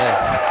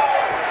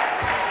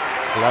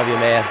Love you,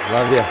 man.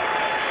 Love you.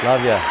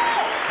 Love you.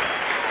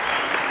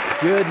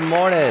 Good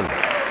morning.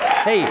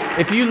 Hey,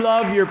 if you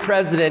love your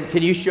president,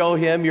 can you show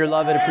him your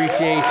love and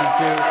appreciation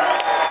too?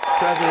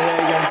 President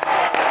Hagen,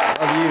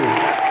 love you.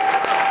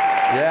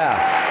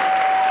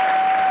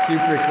 Yeah.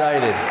 Super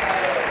excited.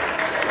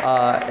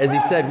 As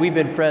he said, we've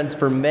been friends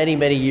for many,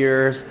 many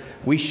years.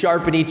 We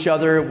sharpen each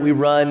other. We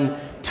run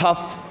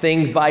tough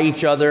things by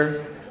each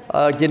other,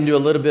 get into a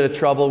little bit of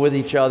trouble with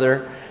each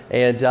other.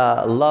 And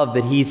love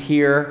that he's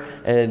here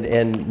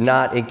and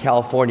not in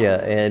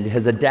California and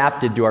has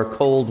adapted to our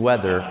cold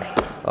weather.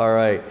 All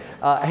right.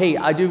 Hey,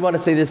 I do want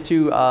to say this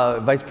too,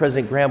 Vice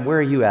President Graham, where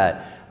are you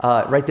at?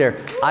 Right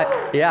there.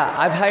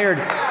 I've hired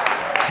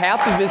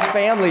half of his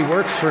family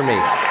works for me.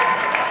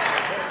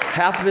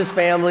 Half of his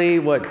family,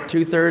 what,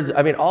 2/3?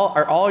 I mean,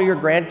 are all your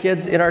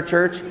grandkids in our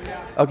church?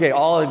 Okay,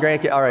 all the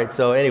grandkids. All right,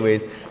 so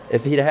anyways,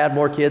 if he'd had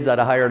more kids, I'd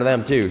have hired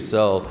them too.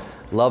 So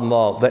love them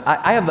all. But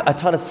I have a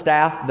ton of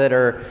staff that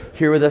are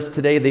here with us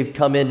today. They've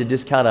come in to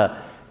just kind of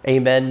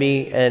amen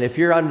me. And if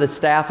you're on the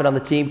staff and on the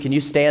team, can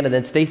you stand and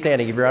then stay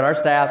standing? If you're on our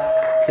staff,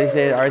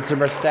 stay. All right, some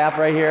of our staff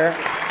right here.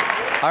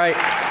 All right,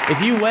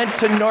 if you went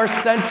to North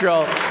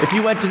Central,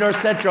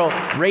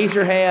 raise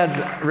your hands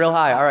real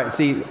high. All right,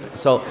 see,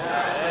 so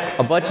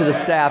a bunch of the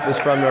staff is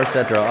from North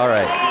Central. All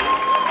right.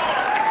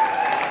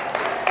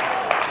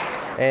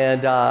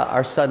 And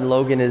our son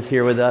Logan is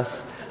here with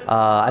us.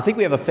 I think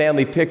we have a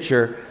family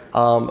picture.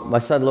 My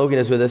son Logan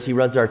is with us. He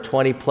runs our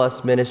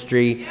 20+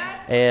 ministry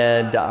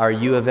and our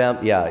U of M.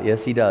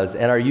 Yes, he does.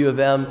 And our U of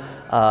M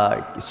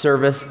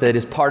service that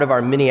is part of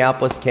our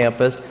Minneapolis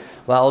campus.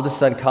 My oldest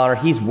son Connor,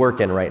 he's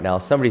working right now.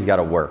 Somebody's got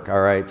to work,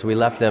 all right? So we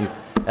left him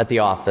at the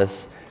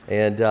office.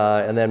 And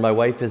then my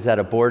wife is at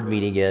a board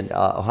meeting in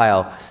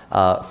Ohio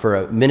for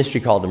a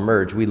ministry called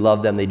Emerge. We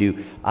love them. They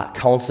do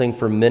counseling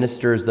for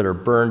ministers that are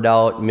burned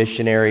out,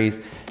 missionaries,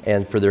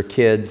 and for their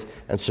kids.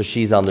 And so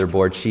she's on their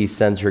board. She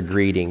sends her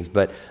greetings.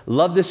 But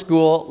love the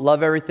school,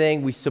 love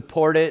everything. We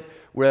support it.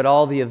 We're at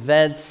all the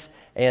events.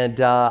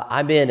 And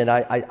I'm in, and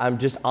I'm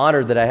just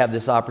honored that I have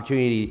this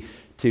opportunity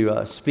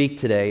to speak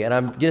today. And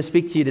I'm going to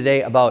speak to you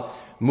today about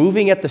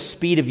moving at the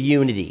speed of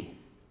unity.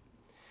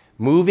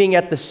 Moving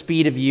at the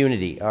speed of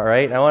unity, all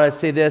right? And I want to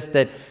say this,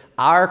 that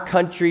our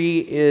country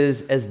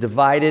is as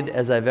divided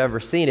as I've ever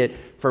seen it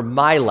for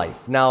my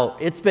life. Now,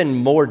 it's been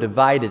more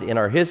divided in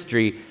our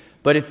history,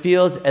 but it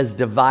feels as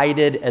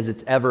divided as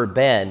it's ever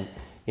been.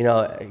 You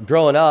know,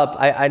 growing up,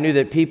 I knew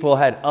that people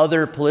had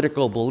other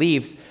political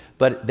beliefs,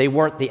 but they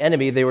weren't the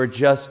enemy. They were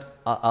just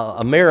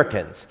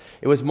Americans.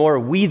 It was more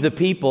we the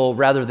people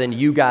rather than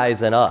you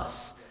guys and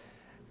us.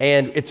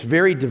 And it's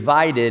very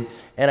divided,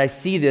 and I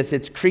see this.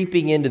 It's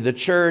creeping into the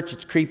church.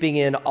 It's creeping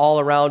in all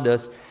around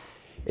us.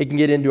 It can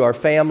get into our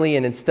family,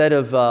 and instead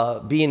of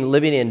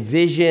living in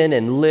vision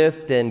and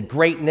lift and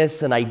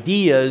greatness and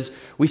ideas,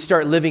 we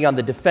start living on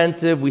the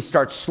defensive. We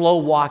start slow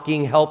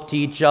walking help to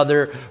each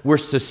other. We're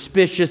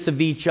suspicious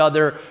of each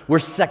other. We're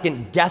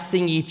second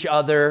guessing each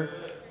other.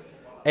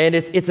 And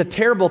it's a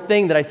terrible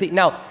thing that I see.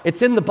 Now,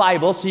 it's in the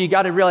Bible, so you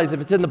got to realize if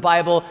it's in the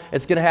Bible,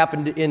 it's going to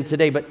happen in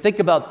today. But think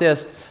about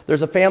this.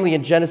 There's a family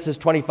in Genesis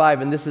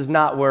 25, and this is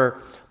not where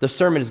the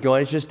sermon is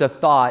going. It's just a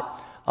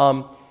thought.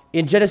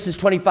 In Genesis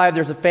 25,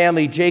 there's a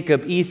family,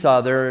 Jacob,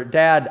 Esau, their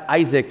dad,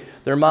 Isaac,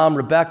 their mom,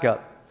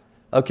 Rebekah.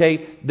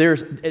 Okay,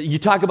 you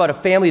talk about a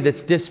family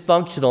that's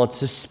dysfunctional and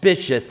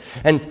suspicious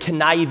and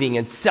conniving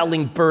and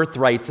selling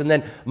birthrights, and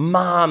then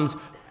moms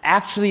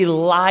actually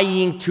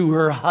lying to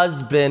her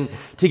husband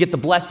to get the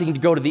blessing to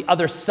go to the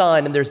other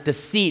son, and there's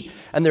deceit,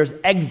 and there's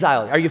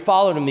exile. Are you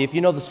following me? If you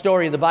know the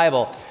story of the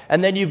Bible.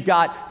 And then you've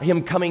got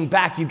him coming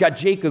back. You've got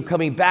Jacob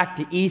coming back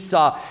to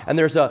Esau, and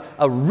there's a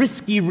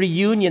risky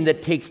reunion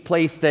that takes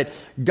place that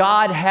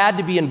God had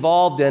to be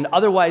involved in.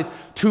 Otherwise,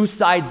 two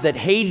sides that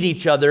hated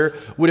each other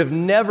would have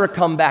never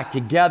come back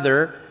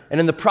together. And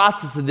in the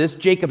process of this,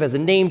 Jacob has a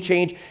name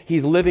change.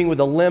 He's living with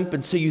a limp,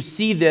 and so you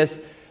see this,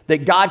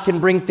 that God can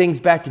bring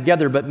things back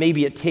together, but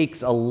maybe it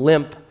takes a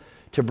limp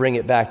to bring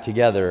it back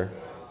together.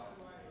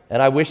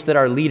 And I wish that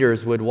our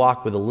leaders would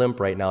walk with a limp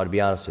right now, to be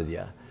honest with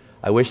you.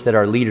 I wish that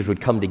our leaders would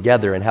come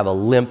together and have a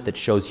limp that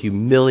shows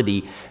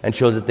humility and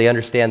shows that they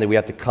understand that we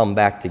have to come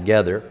back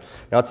together.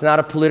 Now, it's not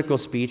a political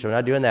speech. I'm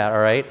not doing that, all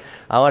right?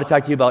 I want to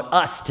talk to you about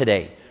us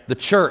today, the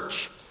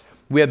church.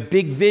 We have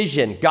big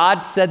vision.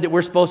 God said that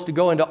we're supposed to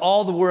go into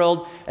all the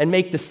world and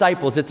make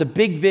disciples. It's a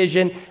big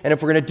vision, and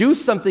if we're going to do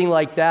something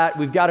like that,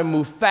 we've got to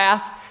move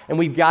fast, and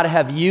we've got to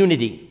have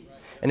unity.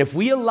 And if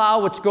we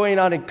allow what's going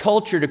on in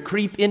culture to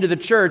creep into the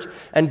church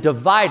and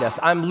divide us,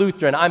 I'm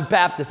Lutheran, I'm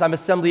Baptist, I'm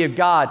Assembly of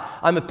God,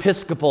 I'm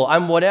Episcopal,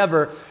 I'm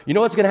whatever, you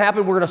know what's going to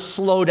happen? We're going to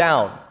slow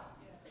down.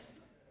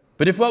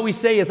 But if what we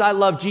say is, I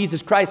love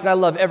Jesus Christ, and I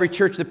love every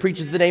church that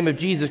preaches the name of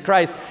Jesus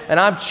Christ, and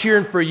I'm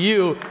cheering for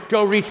you,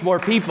 go reach more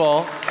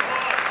people,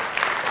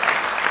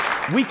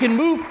 we can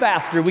move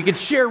faster, we can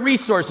share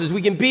resources,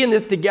 we can be in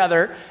this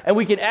together, and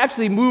we can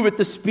actually move at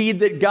the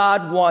speed that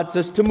God wants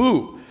us to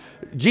move.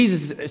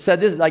 Jesus said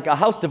this, like a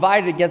house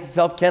divided against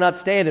itself cannot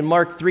stand in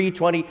Mark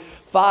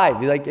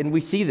 3:25. And we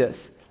see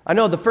this. I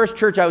know the first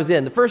church I was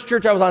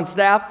on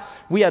staff,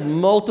 we had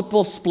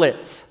multiple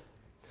splits.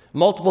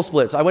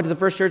 I went to the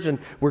first church and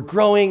we're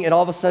growing, and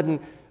all of a sudden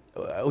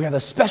we have a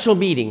special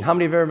meeting. How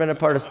many have ever been a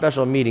part of a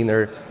special meeting?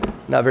 They're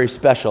not very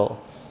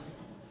special.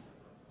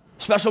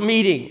 Special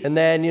meeting, and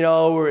then,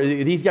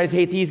 these guys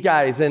hate these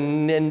guys,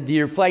 and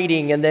you're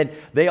fighting, and then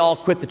they all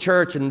quit the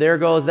church, and there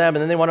goes them,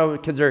 and then they want to,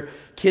 because their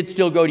kids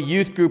still go to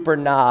youth group or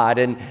not,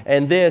 and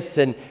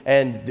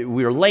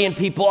we were laying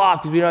people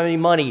off because we don't have any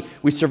money.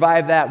 We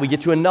survive that. We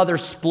get to another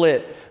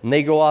split, and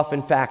they go off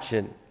in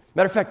faction.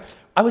 Matter of fact,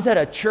 I was at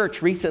a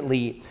church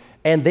recently,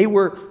 and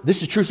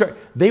this is true story,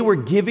 they were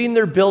giving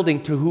their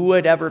building to who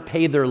would ever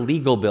pay their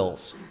legal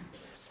bills.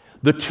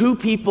 The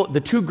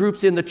two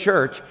groups in the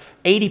church,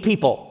 80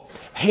 people,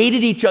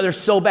 hated each other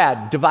so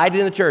bad, divided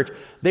in the church,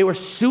 they were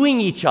suing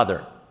each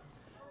other.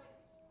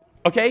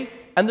 Okay?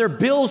 And their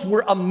bills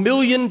were $1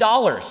 million.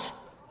 $1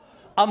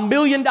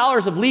 million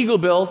of legal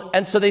bills,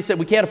 and so they said,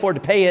 we can't afford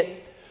to pay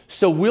it,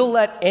 so we'll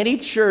let any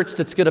church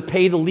that's going to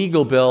pay the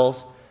legal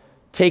bills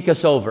take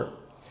us over.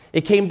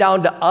 It came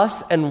down to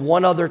us and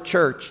one other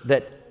church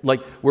that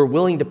were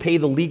willing to pay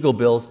the legal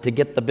bills to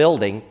get the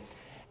building,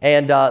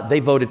 and they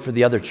voted for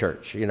the other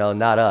church,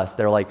 not us.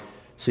 They're like,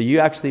 so you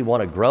actually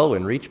want to grow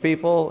and reach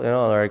people? They're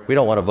like, we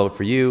don't want to vote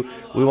for you.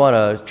 We want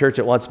a church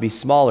that wants to be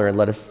smaller and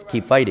let us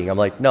keep fighting. I'm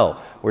like, no,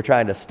 we're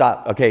trying to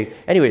stop. Okay,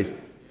 anyways,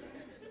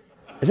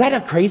 is that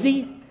not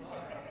crazy?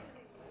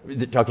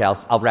 Okay,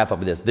 I'll wrap up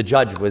with this. The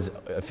judge was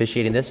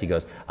officiating this. He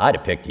goes, I'd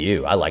have picked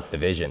you. I like the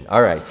vision.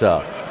 All right,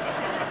 so...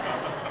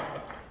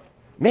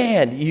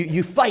 Man,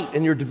 you fight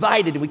and you're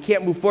divided and we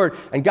can't move forward.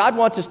 And God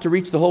wants us to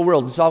reach the whole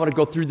world. And so I want to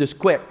go through this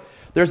quick.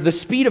 There's the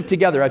speed of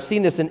together. I've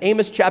seen this in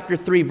Amos chapter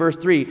 3, verse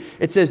 3.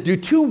 It says, do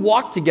two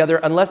walk together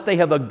unless they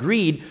have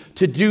agreed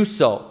to do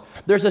so?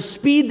 There's a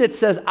speed that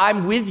says,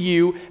 I'm with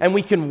you and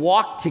we can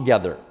walk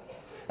together.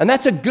 And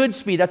that's a good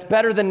speed. That's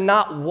better than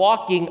not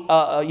walking,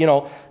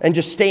 and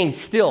just staying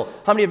still.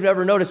 How many have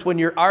ever noticed when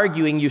you're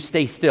arguing, you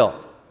stay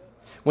still?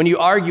 When you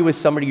argue with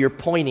somebody, you're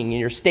pointing and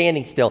you're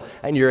standing still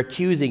and you're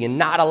accusing and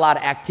not a lot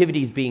of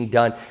activities being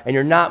done and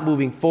you're not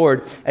moving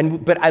forward.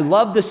 But I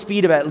love the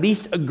speed of at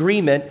least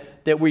agreement,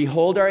 that we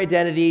hold our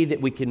identity,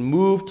 that we can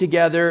move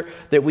together,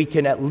 that we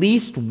can at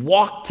least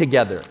walk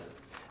together.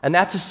 And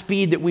that's a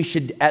speed that we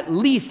should at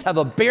least have.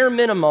 A bare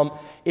minimum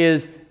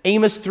is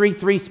Amos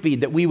 3:3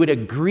 speed, that we would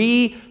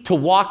agree to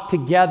walk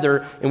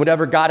together in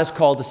whatever God has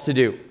called us to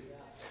do.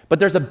 But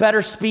there's a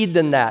better speed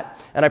than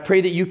that. And I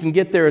pray that you can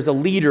get there as a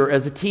leader,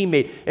 as a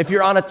teammate. If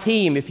you're on a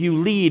team, if you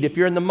lead, if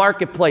you're in the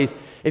marketplace,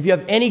 if you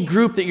have any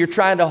group that you're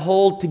trying to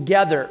hold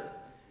together,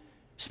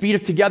 speed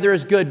of together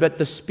is good, but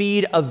the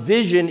speed of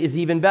vision is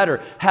even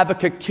better.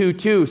 Habakkuk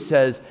 2:2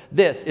 says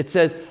this. It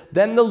says,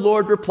 then the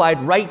Lord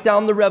replied, write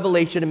down the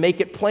revelation and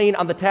make it plain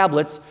on the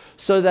tablets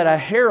so that a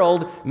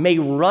herald may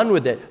run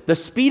with it. The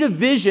speed of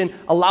vision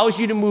allows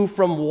you to move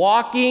from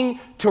walking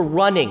to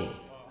running.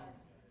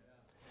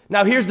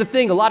 Now, here's the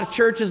thing. A lot of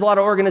churches, a lot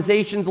of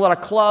organizations, a lot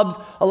of clubs,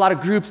 a lot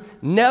of groups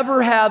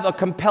never have a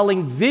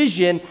compelling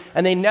vision,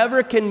 and they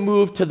never can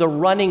move to the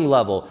running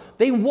level.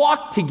 They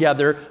walk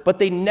together, but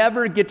they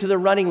never get to the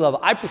running level.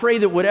 I pray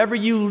that whatever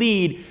you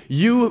lead,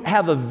 you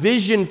have a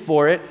vision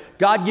for it.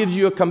 God gives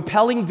you a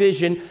compelling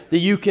vision that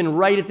you can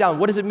write it down.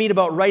 What does it mean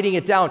about writing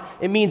it down?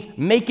 It means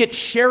make it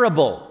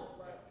shareable.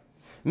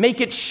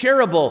 Make it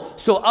shareable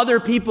so other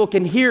people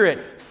can hear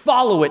it,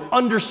 follow it,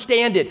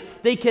 understand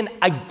it. They can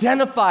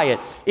identify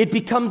it. It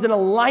becomes an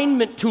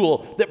alignment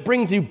tool that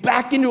brings you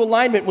back into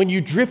alignment when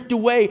you drift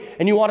away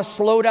and you want to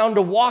slow down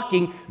to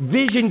walking.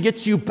 Vision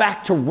gets you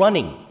back to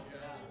running.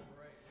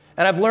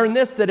 And I've learned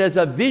this, that as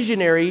a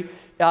visionary,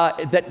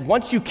 that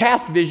once you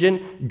cast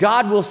vision,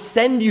 God will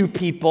send you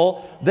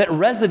people that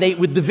resonate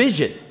with the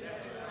vision.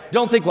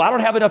 Don't think, well, I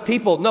don't have enough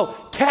people. No,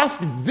 cast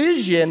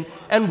vision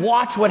and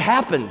watch what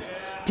happens.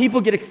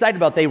 People get excited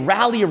about it. They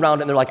rally around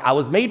it and they're like, I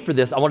was made for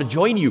this. I want to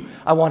join you.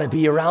 I want to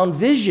be around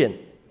vision.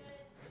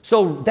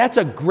 So that's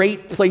a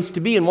great place to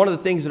be. And one of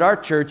the things at our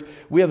church,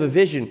 we have a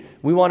vision.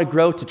 We want to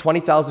grow to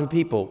 20,000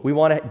 people. We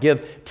want to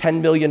give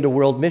 $10 million to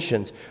world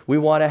missions. We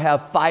want to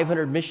have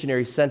 500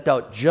 missionaries sent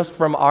out just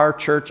from our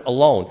church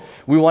alone.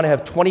 We want to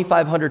have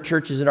 2,500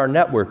 churches in our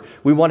network.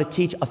 We want to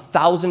teach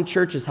 1,000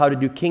 churches how to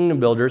do kingdom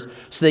builders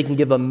so they can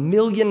give $1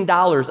 million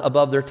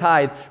above their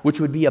tithe, which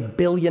would be $1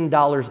 billion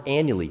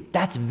annually.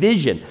 That's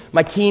vision.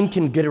 My team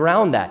can get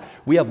around that.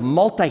 We have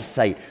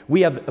multi-site.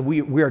 We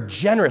are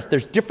generous.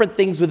 There's different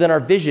things within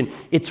our vision.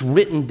 It's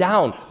written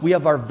down. We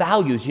have our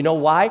values. You know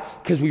why?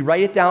 Because we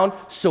write it down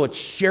so it's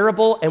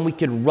shareable and we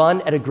can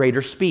run at a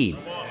greater speed.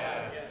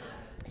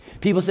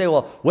 People say,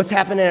 well, what's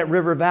happening at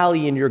River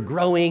Valley and you're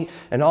growing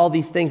and all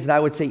these things? And I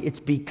would say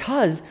it's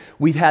because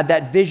we've had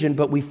that vision,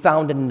 but we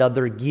found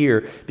another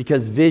gear,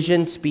 because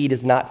vision speed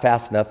is not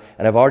fast enough.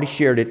 And I've already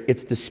shared it.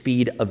 It's the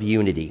speed of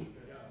unity.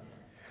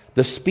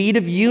 The speed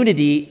of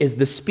unity is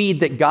the speed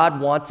that God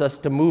wants us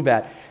to move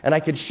at. And I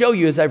could show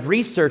you as I've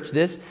researched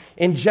this,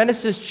 in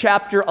Genesis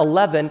chapter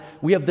 11,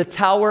 we have the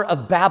Tower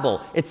of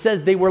Babel. It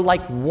says they were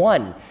like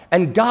one.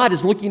 And God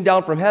is looking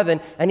down from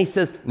heaven and he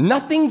says,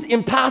 nothing's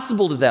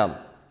impossible to them.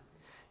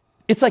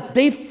 It's like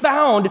they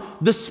found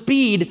the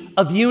speed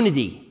of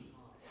unity.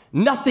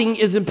 Nothing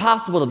is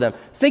impossible to them.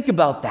 Think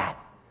about that.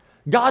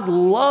 God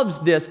loves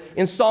this.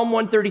 In Psalm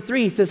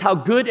 133, he says how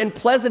good and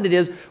pleasant it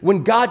is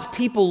when God's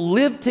people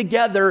live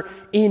together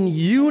in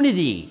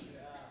unity.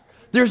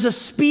 There's a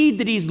speed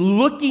that he's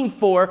looking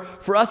for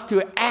us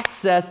to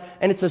access,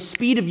 and it's a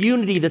speed of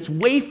unity that's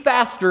way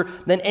faster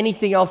than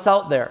anything else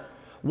out there.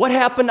 What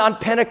happened on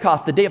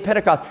Pentecost, the day of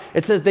Pentecost?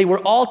 It says they were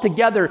all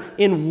together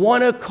in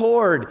one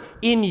accord,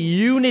 in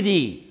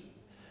unity.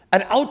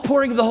 An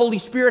outpouring of the Holy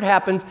Spirit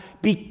happens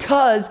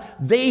because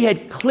they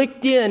had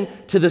clicked in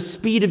to the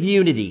speed of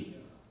unity.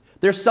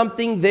 There's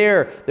something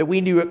there that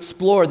we need to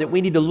explore, that we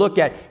need to look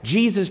at.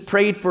 Jesus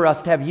prayed for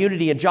us to have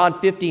unity in John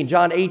 15,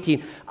 John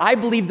 18. I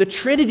believe the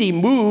Trinity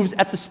moves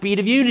at the speed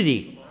of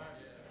unity.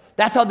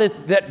 That's how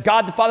that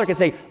God the Father can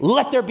say,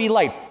 let there be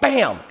light.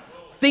 Bam!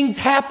 Things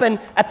happen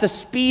at the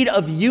speed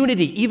of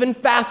unity, even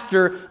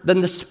faster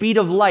than the speed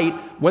of light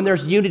when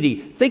there's unity.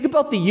 Think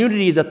about the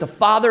unity that the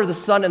Father, the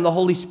Son, and the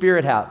Holy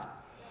Spirit have.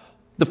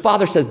 The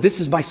Father says, this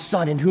is my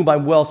Son in whom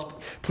I'm well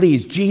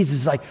pleased. Jesus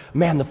is like,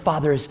 man, the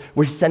Father is,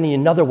 we're sending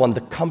another one,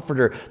 the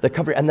Comforter.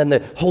 And then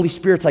the Holy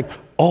Spirit's like,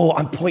 oh,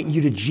 I'm pointing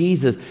you to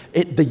Jesus.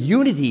 The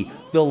unity,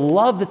 the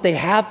love that they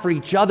have for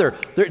each other,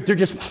 they're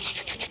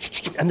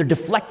just, and they're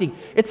deflecting.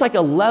 It's like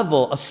a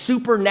level, a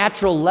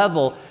supernatural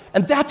level.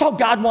 And that's how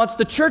God wants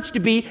the church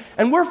to be.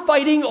 And we're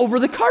fighting over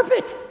the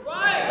carpet.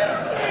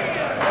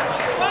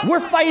 We're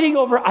fighting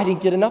over, I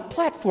didn't get enough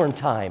platform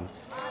time.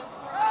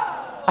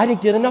 I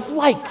didn't get enough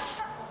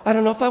likes. I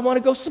don't know if I want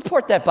to go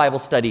support that Bible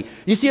study.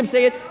 You see what I'm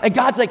saying? And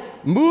God's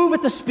like, move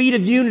at the speed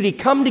of unity,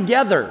 come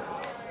together.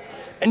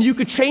 And you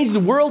could change the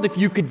world if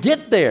you could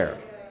get there.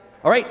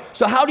 All right?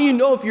 So how do you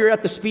know if you're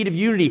at the speed of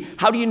unity?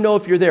 How do you know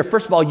if you're there?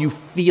 First of all, you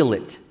feel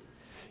it.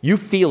 You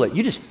feel it.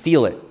 You just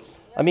feel it.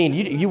 I mean,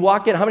 you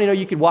walk in, how many know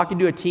you could walk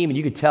into a team and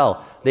you could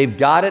tell they've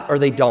got it or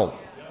they don't?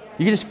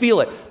 You can just feel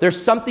it. There's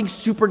something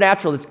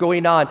supernatural that's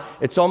going on.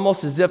 It's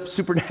almost as if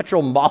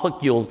supernatural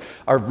molecules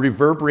are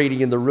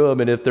reverberating in the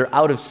room, and if they're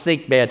out of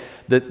sync, man,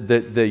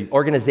 the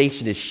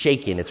organization is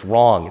shaking. It's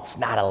wrong. It's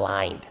not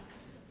aligned.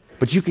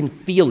 But you can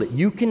feel it.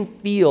 You can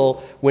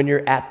feel when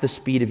you're at the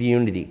speed of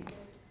unity.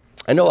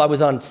 I know I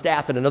was on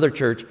staff at another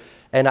church,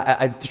 and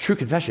I the true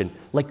confession,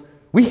 like,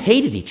 we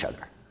hated each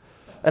other.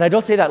 And I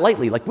don't say that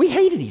lightly. Like, we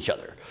hated each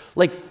other.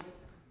 Like,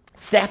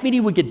 staff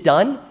meeting would get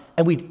done,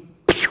 and we'd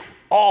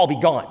all be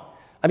gone.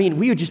 I mean,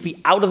 we would just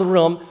be out of the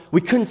room.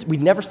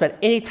 We'd never spent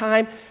any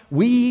time.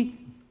 We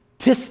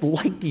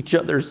disliked each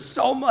other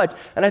so much.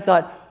 And I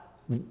thought,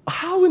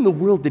 how in the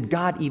world did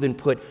God even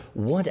put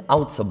 1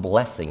 ounce of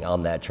blessing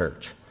on that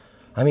church?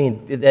 I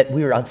mean, that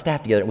we were on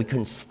staff together and we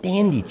couldn't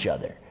stand each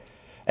other.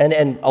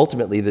 And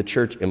ultimately the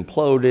church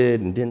imploded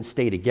and didn't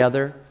stay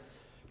together.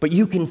 But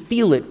you can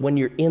feel it when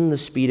you're in the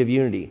speed of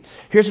unity.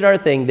 Here's another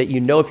thing that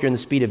you know if you're in the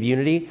speed of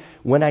unity.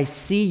 When I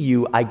see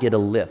you, I get a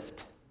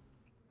lift.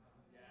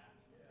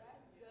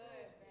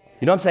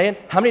 You know what I'm saying?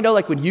 How many know,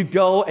 like, when you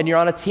go and you're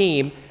on a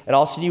team and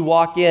all of a sudden you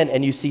walk in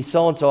and you see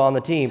so-and-so on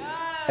the team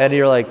and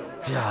you're like,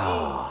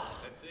 oh,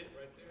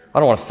 I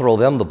don't want to throw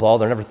them the ball.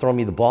 They're never throwing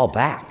me the ball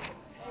back.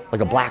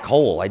 Like a black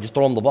hole. I just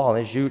throw them the ball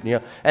and they shoot.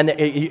 And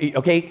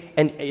okay,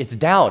 and it's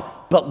down.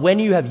 But when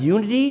you have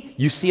unity,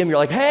 you see them, you're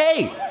like,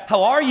 hey,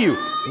 how are you?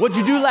 What'd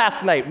you do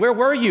last night? Where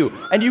were you?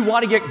 And you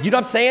want to get, you know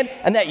what I'm saying?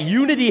 And that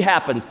unity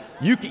happens.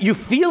 You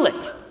feel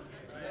it.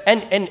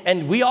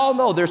 And we all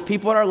know there's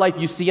people in our life,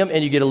 you see them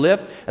and you get a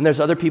lift, and there's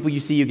other people you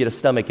see, you get a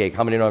stomach ache.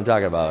 How many know what I'm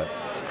talking about?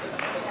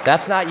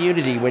 That's not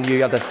unity when you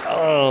got this,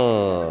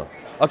 oh.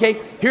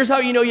 Okay, here's how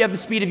you know you have the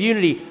speed of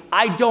unity.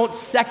 I don't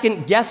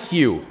second guess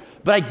you,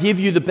 but I give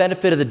you the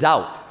benefit of the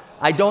doubt.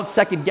 I don't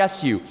second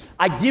guess you.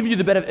 I give you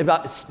the benefit.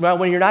 Well,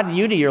 when you're not in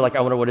unity, you're like,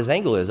 I wonder what his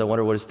angle is. I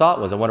wonder what his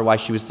thought was. I wonder why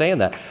she was saying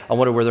that. I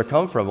wonder where they're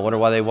coming from. I wonder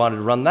why they wanted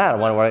to run that. I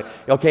wonder why.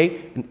 Okay,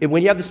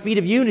 when you have the speed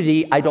of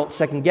unity, I don't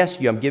second guess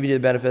you. I'm giving you the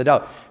benefit of the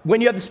doubt.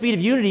 When you have the speed of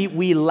unity,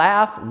 we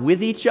laugh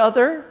with each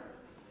other,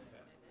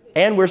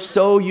 and we're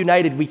so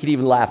united we can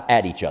even laugh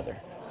at each other.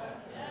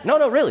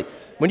 No, really.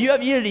 When you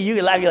have unity, you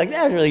can laugh. You're like,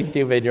 that was really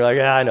stupid. And you're like,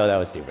 I know that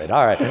was stupid.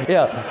 All right,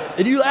 yeah.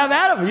 And you laugh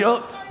at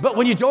them, But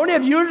when you don't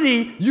have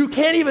unity, you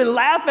can't even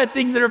laugh at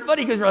things that are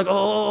funny because you're like,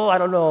 oh, I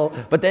don't know.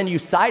 But then you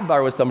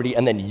sidebar with somebody,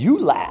 and then you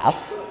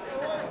laugh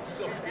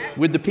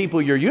with the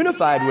people you're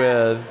unified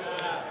with,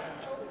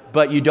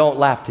 but you don't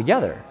laugh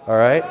together, all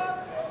right?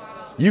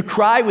 You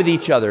cry with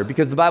each other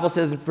because the Bible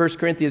says in 1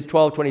 Corinthians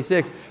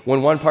 12:26,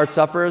 when one part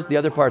suffers, the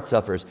other part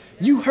suffers.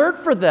 You hurt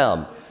for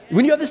them.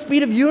 When you have the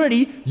speed of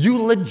unity,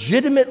 you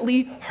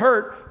legitimately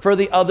hurt for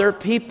the other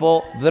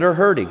people that are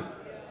hurting.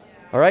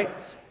 All right?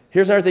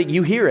 Here's another thing.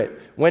 You hear it.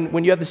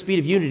 When you have the speed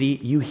of unity,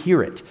 you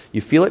hear it.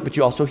 You feel it, but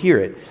you also hear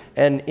it.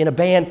 And in a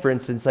band, for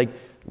instance, like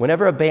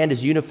Whenever a band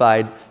is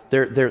unified,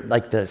 they're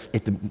like this.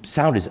 The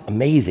sound is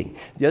amazing.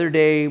 The other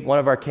day, one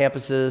of our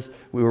campuses,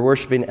 we were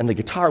worshiping, and the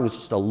guitar was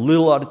just a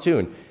little out of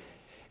tune.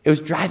 It was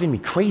driving me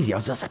crazy. I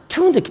was just like,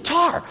 tune the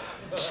guitar.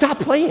 Stop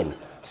playing.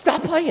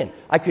 Stop playing.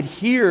 I could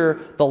hear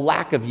the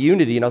lack of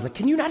unity, and I was like,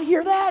 can you not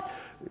hear that?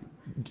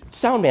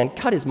 Sound man,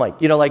 cut his mic.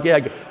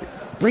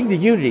 Bring the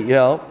unity,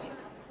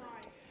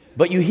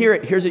 But you hear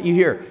it. Here's what you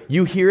hear.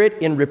 You hear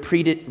it in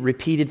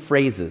repeated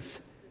phrases.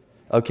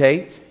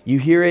 Okay? You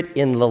hear it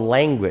in the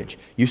language.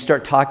 You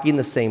start talking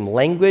the same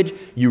language,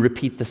 you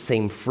repeat the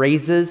same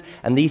phrases,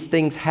 and these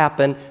things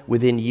happen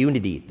within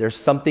unity. There's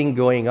something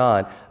going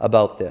on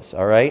about this,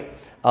 all right?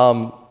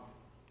 I'll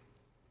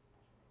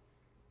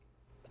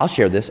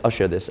share this. I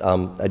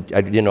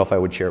didn't know if I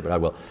would share it, but I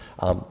will.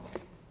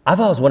 I've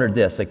always wondered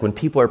this, like when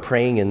people are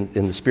praying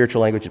in the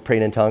spiritual language,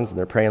 praying in tongues, and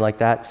they're praying like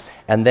that,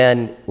 and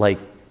then like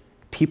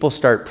people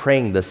start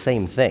praying the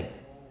same thing.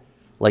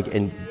 Like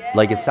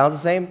it sounds the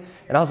same.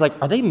 And I was like,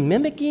 are they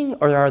mimicking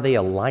or are they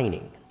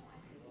aligning?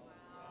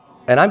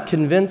 And I'm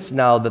convinced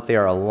now that they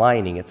are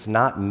aligning. It's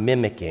not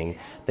mimicking.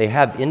 They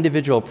have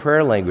individual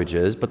prayer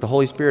languages, but the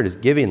Holy Spirit is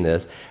giving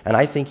this, and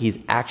I think He's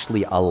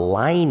actually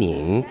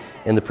aligning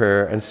in the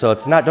prayer. And so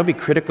it's not, don't be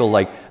critical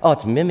like, oh,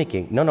 it's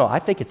mimicking. No, I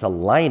think it's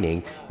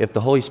aligning if the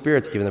Holy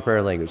Spirit's giving the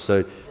prayer language.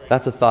 So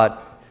that's a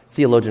thought.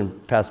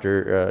 Theologian,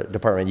 pastor,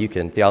 department, you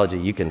can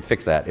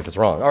fix that if it's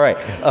wrong. All right,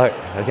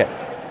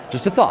 okay.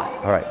 Just a thought.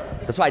 All right.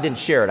 That's why I didn't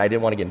share it. I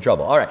didn't want to get in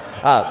trouble. All right.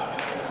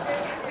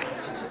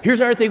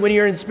 Here's another thing. When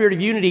you're in the spirit of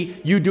unity,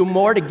 you do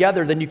more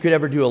together than you could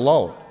ever do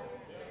alone.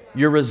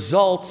 Your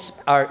results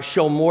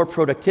show more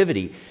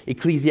productivity.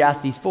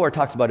 Ecclesiastes 4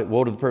 talks about it.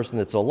 Woe to the person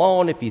that's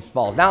alone. If he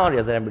falls down, he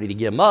doesn't have anybody to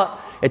get him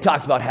up. It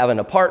talks about having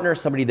a partner,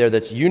 somebody there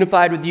that's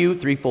unified with you,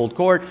 threefold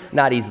cord,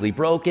 not easily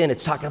broken.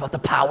 It's talking about the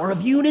power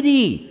of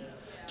unity.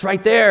 It's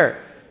right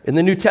there. In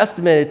the New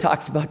Testament, it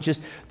talks about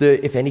just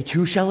if any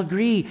two shall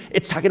agree.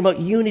 It's talking about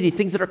unity,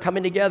 things that are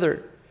coming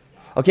together.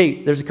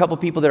 Okay, there's a couple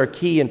people that are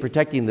key in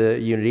protecting the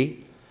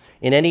unity.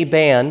 In any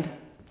band,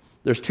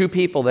 there's two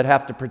people that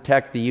have to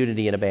protect the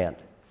unity in a band.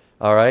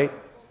 All right?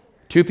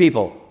 Two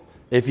people.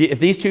 If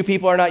these two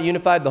people are not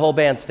unified, the whole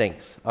band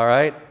stinks. All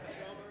right?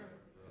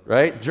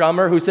 Right?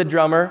 Drummer. Who said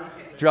drummer?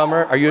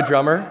 Drummer. Are you a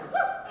drummer?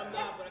 I'm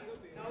not, but I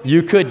could be.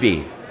 You could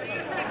be.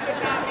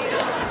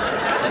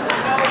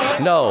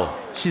 No.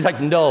 She's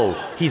like, no,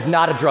 he's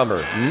not a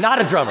drummer.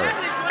 Not a drummer.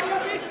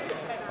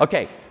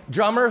 Okay,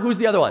 drummer, who's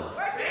the other one?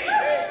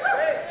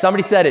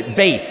 Somebody said it,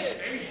 bass.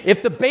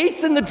 If the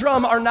bass and the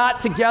drum are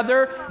not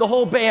together, the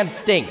whole band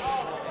stinks.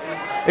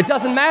 It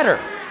doesn't matter.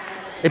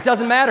 It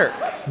doesn't matter.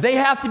 They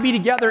have to be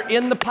together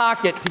in the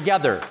pocket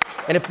together.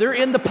 And if they're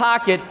in the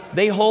pocket,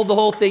 they hold the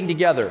whole thing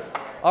together.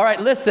 All right,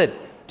 listen.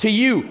 To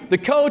you, the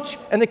coach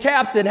and the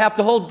captain have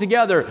to hold it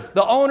together.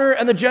 The owner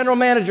and the general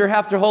manager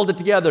have to hold it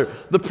together.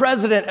 The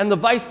president and the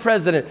vice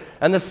president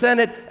and the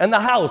Senate and the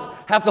House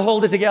have to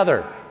hold it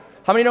together.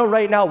 How many know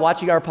right now,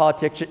 watching our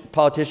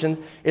politicians,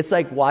 it's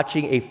like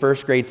watching a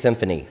first grade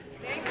symphony.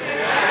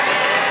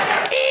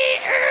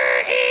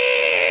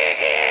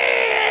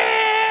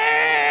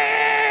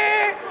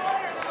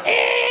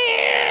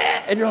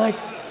 And you're like,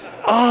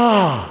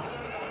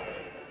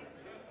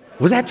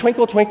 was that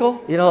Twinkle Twinkle?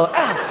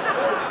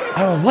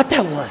 I don't know what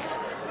that was.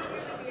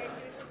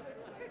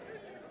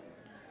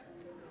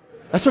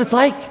 That's what it's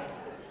like.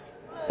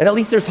 And at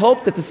least there's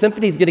hope that the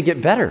symphony is going to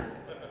get better.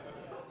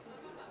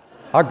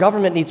 Our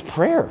government needs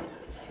prayer.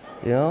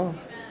 Oh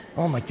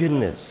my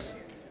goodness.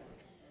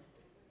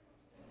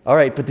 All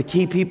right, but the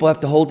key people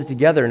have to hold it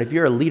together. And if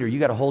you're a leader, you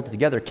got to hold it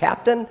together.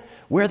 Captain,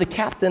 wear the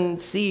captain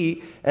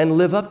C and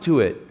live up to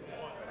it.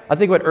 I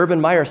think what Urban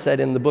Meyer said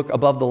in the book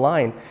Above the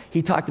Line,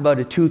 he talked about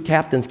it. Two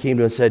captains came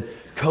to him and said,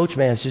 Coach,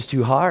 man, it's just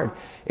too hard.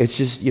 It's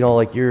just,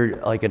 like you're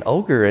like an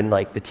ogre and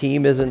like the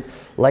team isn't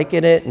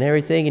liking it and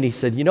everything. And he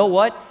said, you know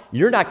what?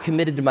 You're not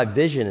committed to my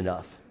vision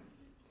enough.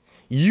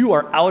 You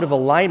are out of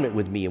alignment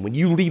with me. And when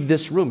you leave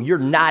this room, you're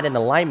not in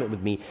alignment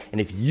with me.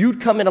 And if you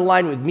come in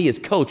alignment with me as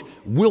coach,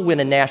 we'll win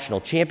a national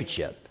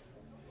championship.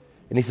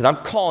 And he said, I'm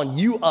calling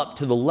you up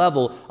to the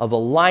level of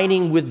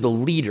aligning with the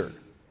leader.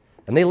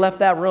 And they left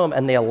that room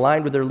and they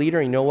aligned with their leader.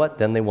 And you know what?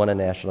 Then they won a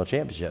national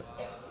championship.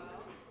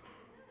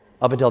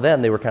 Up until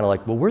then, they were kind of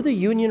like, well, we're the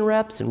union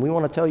reps, and we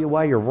want to tell you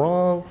why you're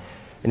wrong.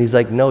 And he's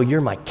like, no, you're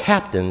my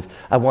captains.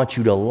 I want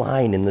you to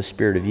align in the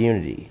spirit of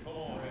unity.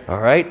 All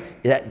right?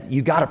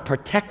 You got to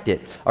protect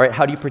it. All right,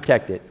 how do you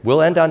protect it?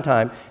 We'll end on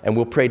time, and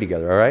we'll pray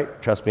together, all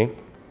right? Trust me.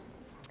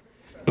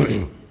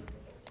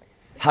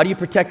 How do you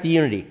protect the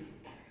unity?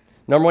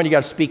 Number one, you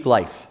got to speak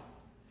life.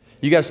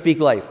 You got to speak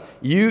life.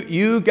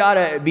 You got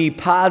to be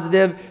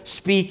positive,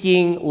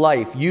 speaking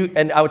life.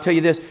 And I would tell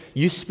you this,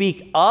 you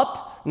speak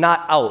up,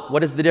 not out.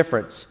 What is the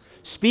difference?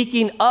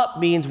 Speaking up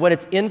means when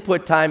it's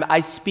input time,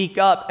 I speak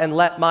up and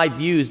let my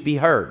views be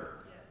heard.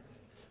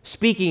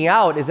 Speaking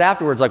out is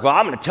afterwards like, well,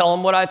 I'm going to tell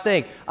them what I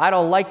think. I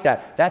don't like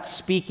that. That's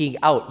speaking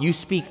out. You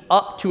speak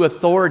up to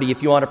authority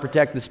if you want to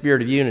protect the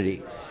spirit of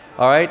unity.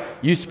 All right?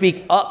 You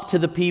speak up to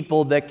the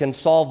people that can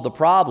solve the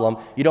problem.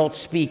 You don't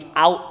speak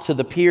out to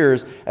the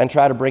peers and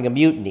try to bring a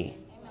mutiny.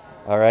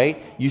 All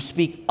right? You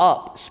speak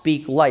up,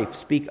 speak life,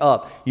 speak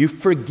up. You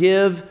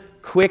forgive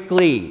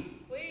quickly.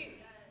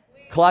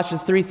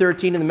 Colossians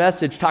 3:13 in the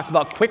Message talks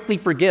about quickly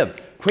forgive,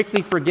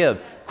 quickly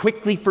forgive,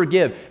 quickly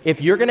forgive.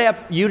 If you're going to have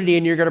unity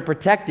and you're going to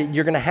protect it,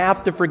 you're going to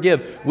have to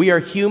forgive. We are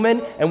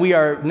human and we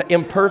are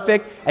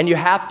imperfect, and you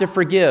have to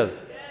forgive.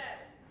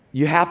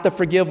 You have to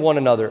forgive one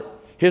another.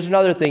 Here's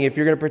another thing. If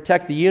you're going to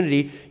protect the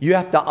unity, you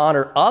have to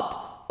honor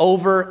up,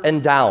 over,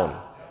 and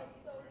down.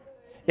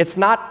 It's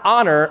not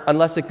honor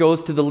unless it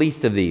goes to the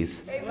least of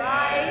these.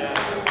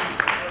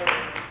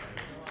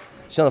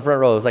 She's on the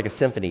front row. It was like a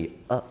symphony.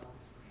 Up,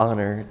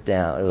 honor,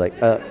 down.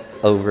 Like up,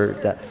 over,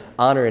 down.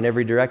 Honor in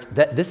every direction.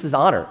 This is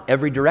honor,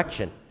 every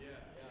direction.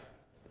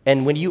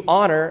 And when you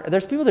honor,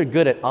 there's people that are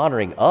good at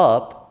honoring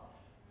up,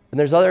 and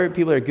there's other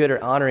people that are good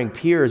at honoring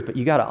peers, but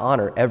you got to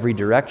honor every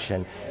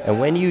direction. And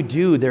when you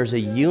do, there's a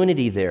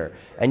unity there,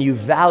 and you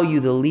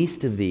value the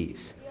least of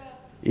these.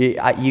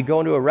 You go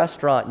into a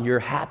restaurant and you're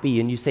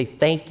happy and you say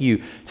thank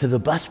you to the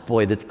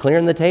busboy that's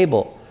clearing the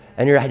table.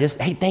 And you're just,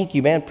 hey, thank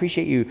you, man,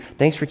 appreciate you.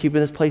 Thanks for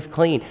keeping this place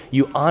clean.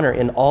 You honor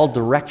in all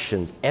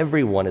directions.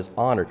 Everyone is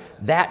honored.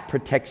 That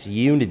protects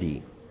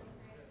unity.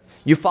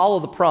 You follow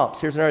the prompts.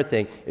 Here's another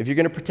thing. If you're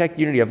going to protect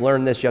unity, I've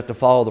learned this, you have to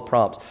follow the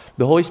prompts.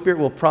 The Holy Spirit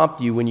will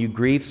prompt you when you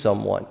grieve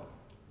someone.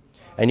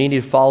 And you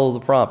need to follow the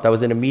prompt. I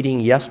was in a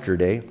meeting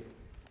yesterday,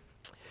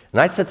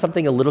 and I said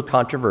something a little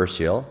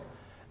controversial.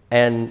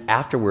 And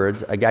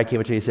afterwards, a guy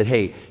came up to me and said,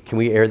 hey, can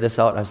we air this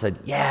out? And I said,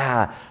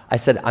 yeah. I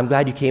said, I'm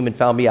glad you came and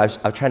found me. I was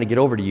trying to get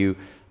over to you.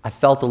 I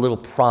felt a little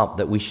prompt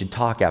that we should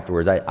talk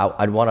afterwards.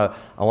 I want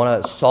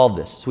to solve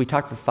this. So we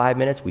talked for 5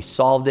 minutes. We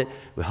solved it.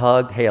 We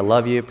hugged. Hey, I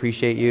love you.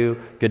 Appreciate you.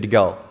 Good to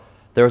go.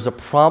 There was a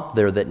prompt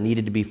there that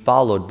needed to be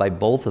followed by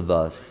both of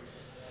us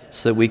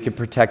so that we could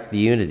protect the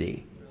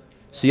unity.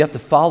 So you have to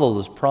follow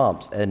those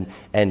prompts,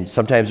 and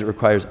sometimes it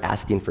requires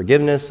asking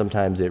forgiveness,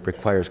 sometimes it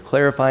requires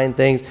clarifying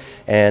things,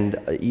 and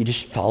you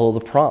just follow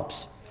the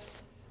prompts.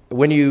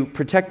 When you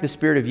protect the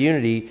spirit of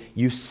unity,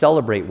 you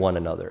celebrate one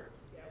another.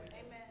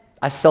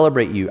 I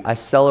celebrate you. I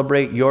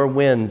celebrate your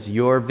wins,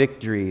 your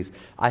victories.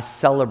 I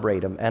celebrate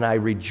them, and I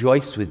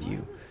rejoice with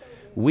you.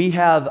 We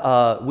have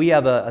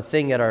a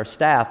thing at our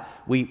staff.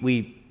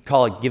 We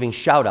call it giving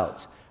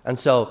shout-outs. And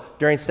so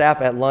during staff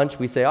at lunch,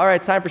 we say, all right,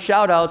 it's time for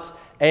shout-outs,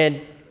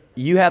 and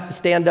you have to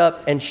stand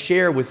up and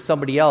share with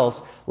somebody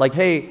else. Like,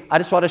 hey, I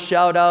just want to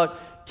shout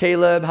out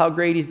Caleb, how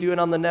great he's doing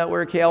on the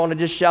network. Hey, I want to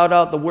just shout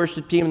out the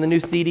worship team and the new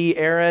CD.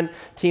 Aaron,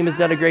 team has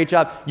done a great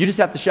job. You just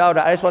have to shout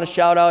out. I just want to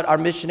shout out our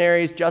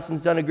missionaries.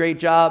 Justin's done a great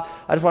job.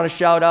 I just want to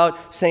shout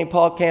out St.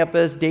 Paul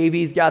campus.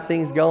 Davy's got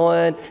things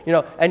going,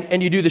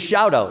 and you do the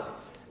shout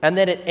out. And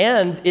then it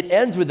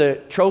ends with a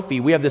trophy.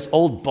 We have this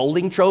old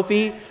bowling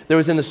trophy that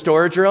was in the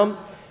storage room.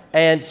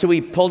 And so we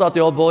pulled out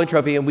the old bowling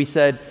trophy and we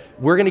said,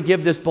 we're going to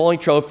give this bowling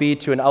trophy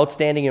to an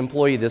outstanding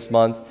employee this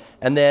month.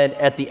 And then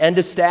at the end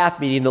of staff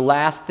meeting, the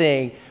last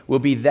thing will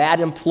be that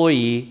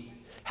employee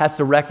has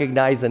to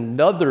recognize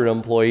another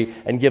employee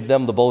and give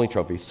them the bowling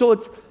trophy. So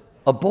it's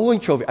a bowling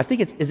trophy. I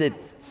think is it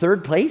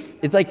third place?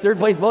 It's like third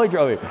place bowling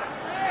trophy.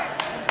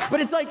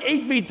 But it's like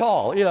 8 feet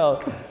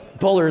tall,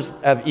 Bowlers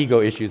have ego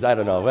issues. I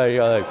don't know.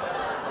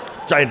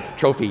 Like, giant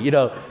trophy,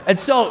 And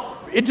so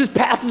it just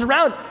passes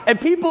around, and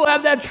people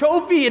have that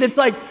trophy, and it's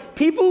like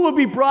people will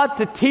be brought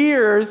to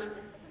tears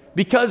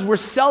because we're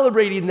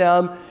celebrating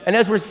them, and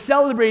as we're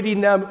celebrating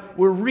them,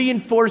 we're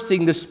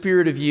reinforcing the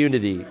spirit of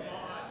unity.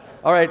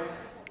 All right,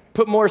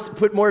 put more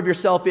of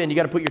yourself in. You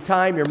got to put your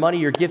time, your money,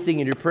 your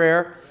gifting, and your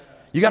prayer.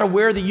 You got to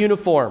wear the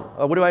uniform.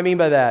 What do I mean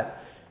by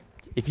that?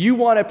 If you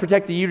want to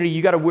protect the unity,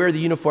 you got to wear the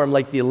uniform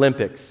like the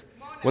Olympics.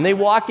 When they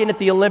walk in at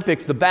the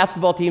Olympics, the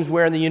basketball team's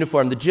wearing the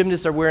uniform, the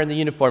gymnasts are wearing the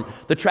uniform,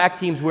 the track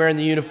team's wearing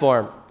the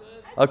uniform,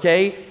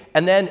 okay?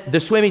 And then the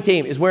swimming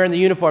team is wearing the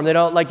uniform. They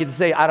don't like it to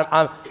say,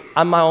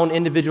 I'm my own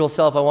individual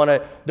self.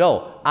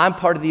 No, I'm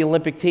part of the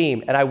Olympic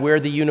team, and I wear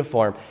the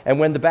uniform. And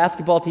when the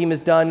basketball team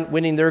is done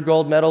winning their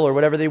gold medal or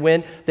whatever they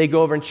win, they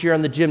go over and cheer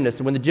on the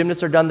gymnasts. And when the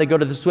gymnasts are done, they go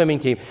to the swimming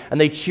team,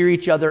 and they cheer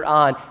each other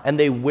on, and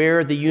they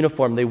wear the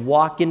uniform. They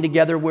walk in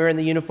together wearing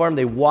the uniform.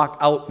 They walk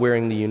out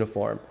wearing the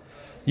uniform.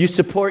 You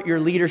support your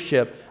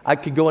leadership. I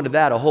could go into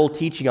that, a whole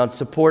teaching on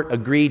support,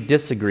 agree,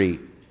 disagree.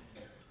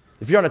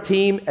 If you're on a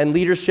team and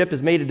leadership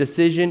has made a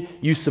decision,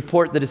 you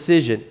support the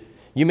decision.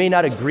 You may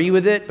not agree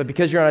with it, but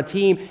because you're on a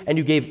team and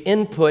you gave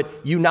input,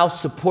 you now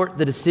support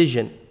the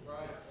decision.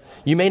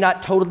 You may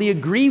not totally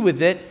agree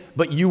with it,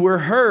 but you were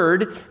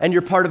heard and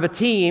you're part of a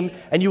team,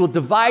 and you will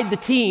divide the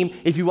team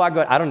if you walk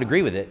out, I don't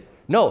agree with it.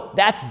 No,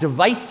 that's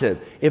divisive.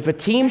 If a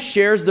team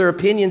shares their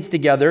opinions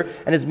together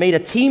and has made a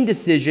team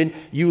decision,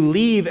 you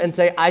leave and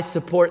say, I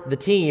support the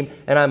team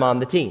and I'm on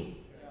the team.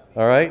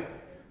 All right?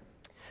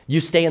 You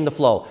stay in the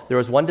flow. There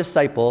was one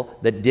disciple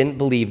that didn't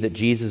believe that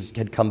Jesus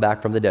had come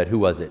back from the dead. Who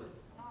was it?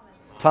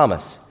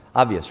 Thomas.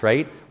 Obvious,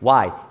 right?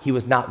 Why? He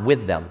was not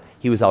with them.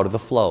 He was out of the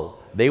flow.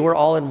 They were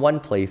all in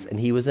one place and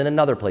he was in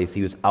another place.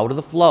 He was out of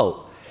the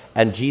flow.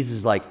 And Jesus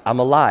is like, I'm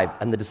alive.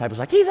 And the disciples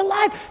are like, he's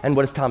alive. And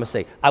what does Thomas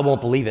say? I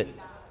won't believe it.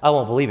 I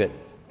won't believe it.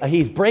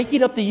 He's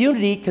breaking up the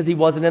unity because he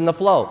wasn't in the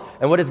flow.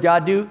 And what does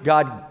God do?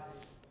 God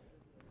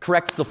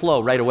corrects the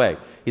flow right away.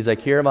 He's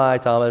like, here am I,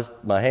 Thomas,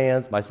 my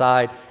hands, my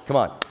side. Come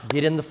on,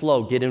 get in the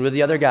flow. Get in with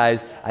the other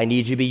guys. I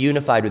need you to be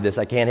unified with this.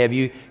 I can't have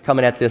you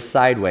coming at this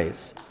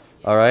sideways.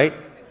 All right?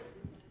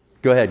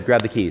 Go ahead,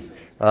 grab the keys.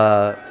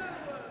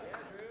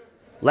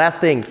 Last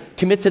thing,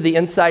 commit to the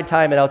inside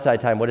time and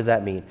outside time. What does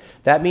that mean?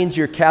 That means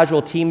your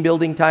casual team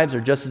building times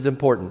are just as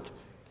important.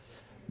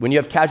 When you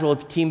have casual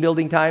team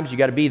building times, you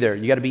got to be there.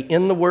 You got to be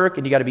in the work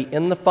and you got to be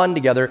in the fun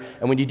together.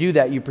 And when you do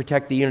that, you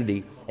protect the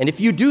unity. And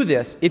if you do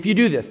this,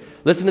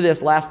 listen to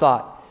this, last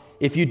thought.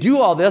 If you do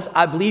all this,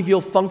 I believe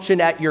you'll function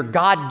at your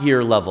God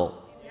gear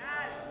level.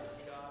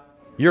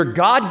 Your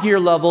God gear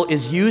level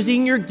is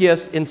using your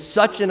gifts in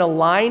such an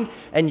aligned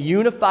and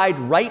unified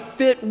right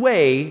fit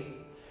way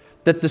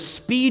that the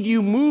speed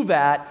you move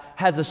at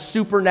has a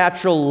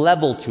supernatural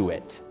level to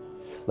it.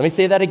 Let me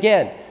say that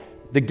again.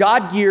 The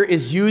God gear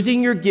is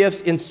using your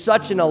gifts in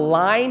such an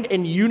aligned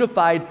and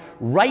unified,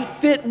 right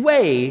fit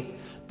way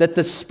that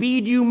the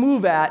speed you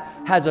move at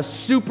has a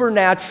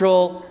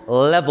supernatural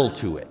level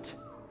to it.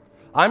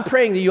 I'm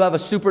praying that you have a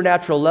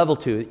supernatural level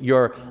to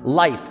your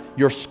life,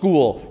 your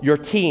school, your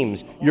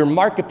teams, your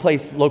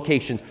marketplace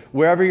locations,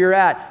 wherever you're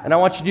at. And I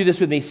want you to do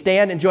this with me.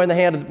 Stand and join the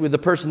hand with the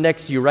person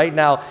next to you right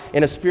now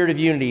in a spirit of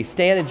unity.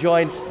 Stand and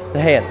join the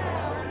hand.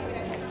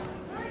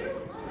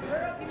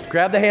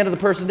 Grab the hand of the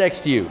person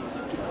next to you.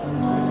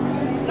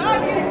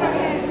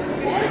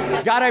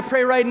 God, I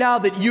pray right now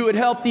that you would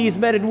help these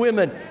men and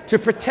women to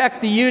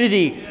protect the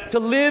unity, to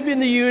live in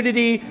the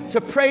unity,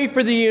 to pray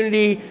for the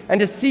unity,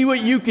 and to see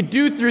what you could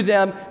do through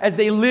them as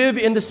they live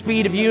in the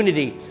speed of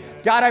unity.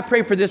 God, I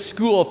pray for this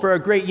school, for a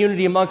great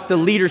unity amongst the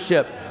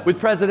leadership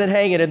with President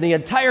Hangen and the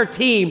entire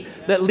team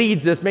that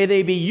leads this. May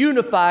they be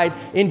unified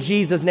in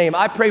Jesus' name.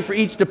 I pray for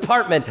each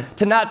department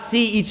to not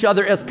see each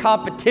other as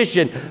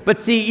competition, but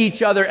see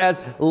each other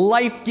as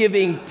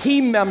life-giving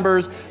team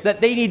members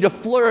that they need to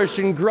flourish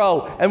and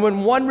grow. And when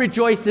one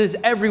rejoices,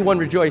 everyone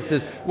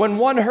rejoices. When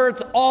one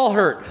hurts, all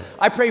hurt.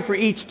 I pray for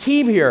each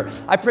team here.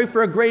 I pray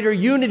for a greater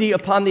unity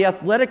upon the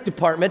athletic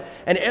department,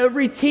 and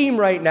every team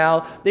right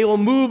now, they will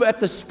move at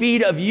the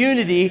speed of unity.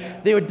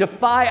 They would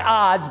defy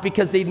odds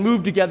because they'd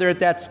move together at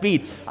that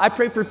speed. I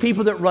pray for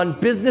people that run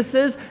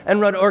businesses and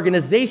run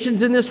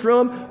organizations in this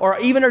room, or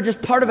even are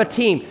just part of a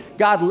team.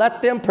 God,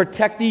 let them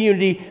protect the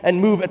unity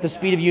and move at the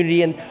speed of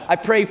unity. And I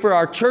pray for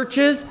our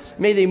churches.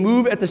 May they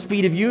move at the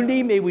speed of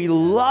unity. May we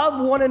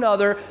love one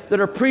another that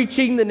are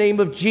preaching the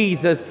name of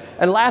Jesus.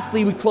 And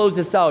lastly, we close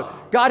this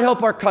out. God,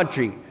 help our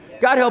country.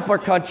 God, help our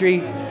country.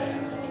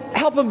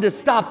 Help them to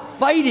stop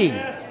fighting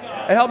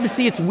and help them to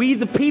see it's we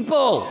the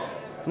people.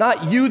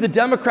 Not you, the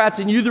Democrats,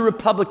 and you, the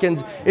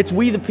Republicans. It's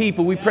we, the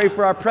people. We pray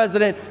for our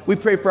president. We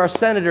pray for our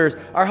senators,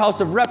 our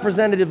House of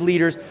Representative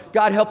leaders.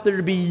 God, help there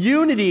to be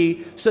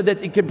unity so that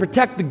they can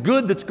protect the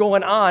good that's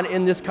going on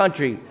in this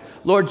country.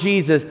 Lord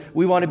Jesus,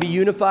 we want to be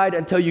unified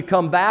until you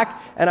come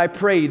back, and I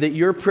pray that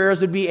your prayers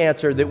would be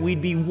answered, that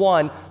we'd be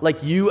one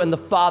like you and the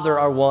Father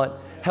are one.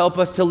 Help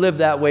us to live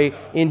that way.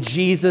 In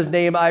Jesus'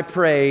 name I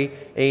pray.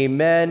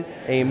 Amen,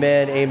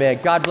 amen,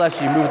 amen. God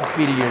bless you. Move with the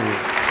speed of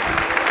unity.